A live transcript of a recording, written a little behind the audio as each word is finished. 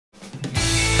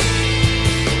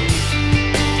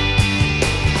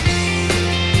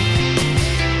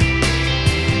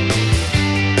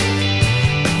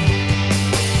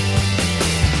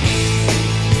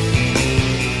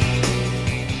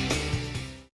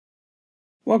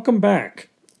Welcome back.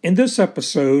 In this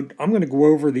episode, I'm going to go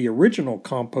over the original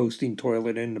composting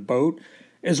toilet in the boat,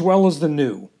 as well as the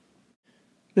new.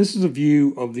 This is a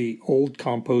view of the old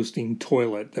composting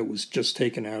toilet that was just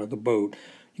taken out of the boat.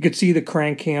 You can see the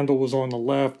crank handle was on the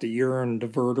left, the urine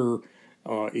diverter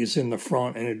is in the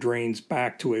front, and it drains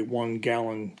back to a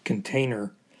 1-gallon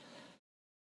container.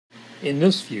 In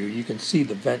this view, you can see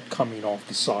the vent coming off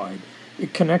the side.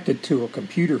 It connected to a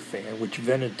computer fan which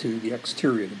vented to the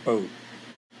exterior of the boat.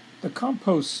 The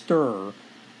compost stirrer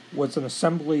was an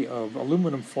assembly of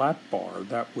aluminum flat bar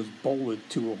that was bolted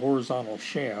to a horizontal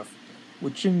shaft,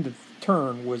 which in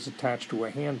turn was attached to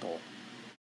a handle.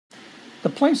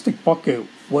 The plastic bucket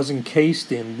was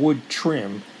encased in wood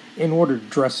trim in order to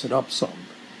dress it up some.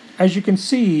 As you can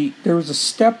see, there was a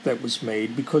step that was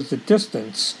made because the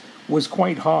distance was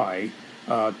quite high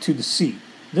to the seat.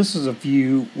 This is a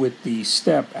view with the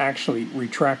step actually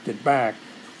retracted back,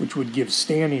 which would give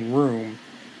standing room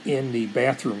in the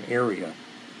bathroom area.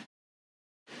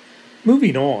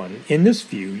 Moving on, in this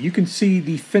view, you can see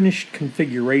the finished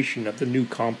configuration of the new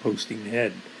composting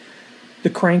head. The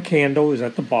crank handle is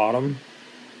at the bottom,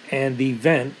 and the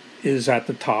vent is at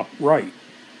the top right.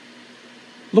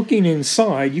 Looking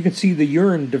inside, you can see the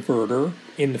urine diverter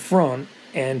in the front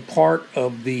and part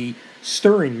of the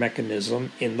stirring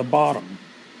mechanism in the bottom.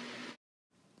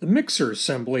 The mixer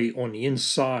assembly on the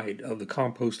inside of the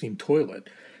composting toilet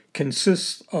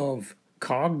consists of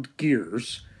cogged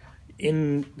gears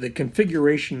in the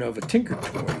configuration of a tinker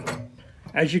toy.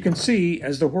 As you can see,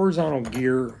 as the horizontal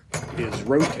gear is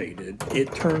rotated,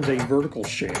 it turns a vertical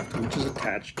shaft which is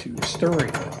attached to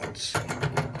stirring rods.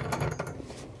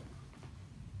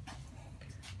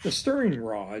 The stirring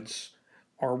rods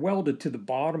are welded to the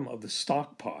bottom of the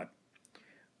stock pot.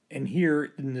 And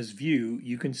here in this view,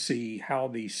 you can see how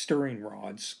the stirring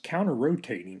rods,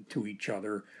 counter-rotating to each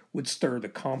other, would stir the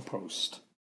compost.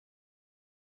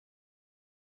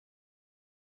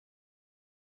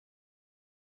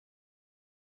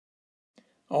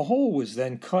 A hole was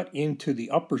then cut into the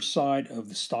upper side of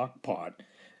the stock pot.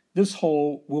 This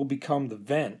hole will become the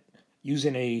vent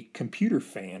using a computer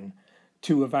fan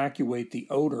to evacuate the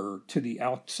odor to the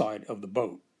outside of the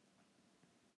boat.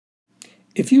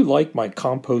 If you like my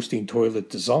composting toilet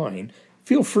design,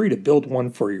 feel free to build one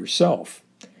for yourself.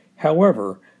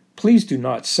 However, please do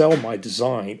not sell my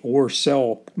design or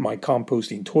sell my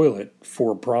composting toilet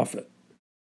for profit.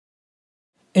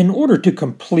 In order to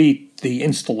complete the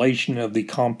installation of the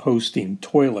composting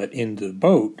toilet in the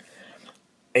boat,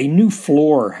 a new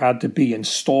floor had to be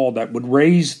installed that would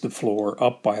raise the floor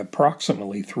up by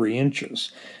approximately 3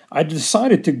 inches. I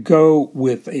decided to go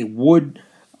with a wood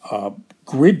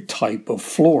grid type of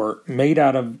floor made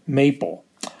out of maple.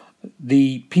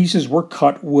 The pieces were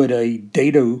cut with a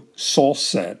dado saw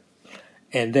set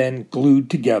and then glued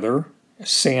together,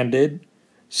 sanded,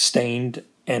 stained,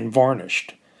 and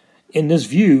varnished. In this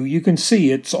view, you can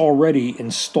see it's already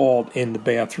installed in the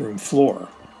bathroom floor.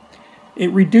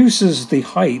 It reduces the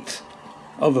height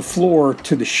of the floor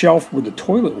to the shelf where the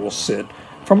toilet will sit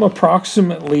from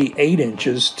approximately 8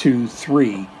 inches to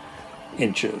 3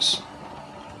 inches.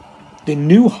 The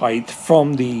new height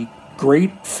from the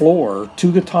grate floor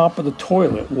to the top of the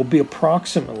toilet will be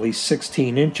approximately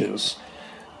 16 inches,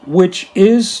 which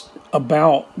is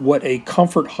about what a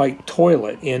comfort height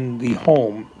toilet in the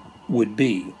home would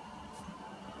be.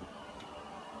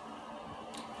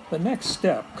 The next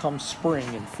step, come spring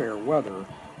and fair weather,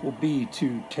 will be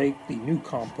to take the new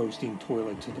composting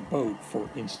toilet to the boat for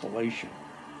installation.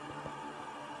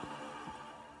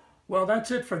 Well, that's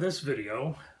it for this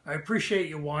video. I appreciate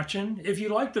you watching. If you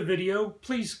liked the video,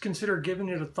 please consider giving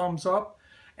it a thumbs up.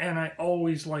 And I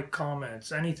always like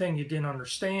comments. Anything you didn't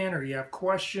understand or you have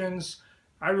questions,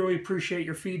 I really appreciate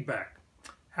your feedback.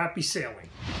 Happy sailing.